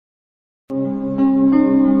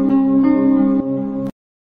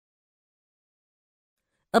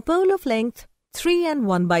A pole of length 3 and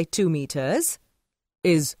 1 by 2 meters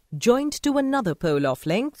is joined to another pole of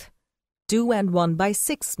length 2 and 1 by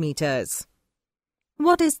 6 meters.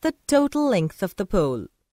 What is the total length of the pole?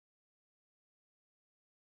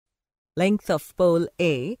 Length of pole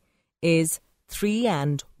A is 3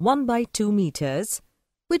 and 1 by 2 meters,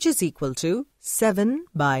 which is equal to 7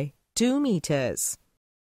 by 2 meters.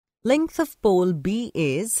 Length of pole B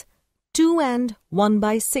is 2 and 1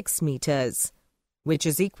 by 6 meters, which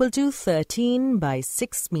is equal to 13 by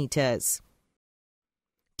 6 meters.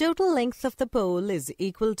 Total length of the pole is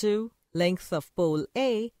equal to length of pole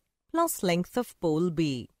A plus length of pole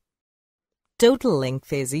B. Total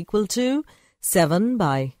length is equal to 7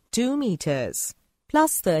 by 2 meters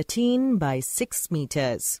plus 13 by 6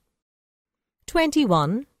 meters.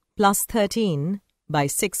 21 plus 13 by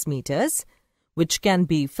 6 meters, which can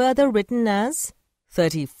be further written as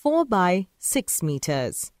 34 by 6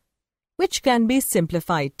 meters, which can be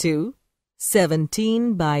simplified to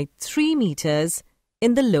 17 by 3 meters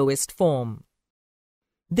in the lowest form.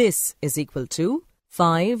 This is equal to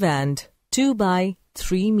 5 and 2 by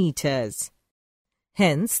 3 meters.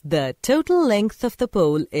 Hence, the total length of the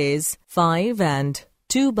pole is 5 and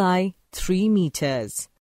 2 by 3 meters.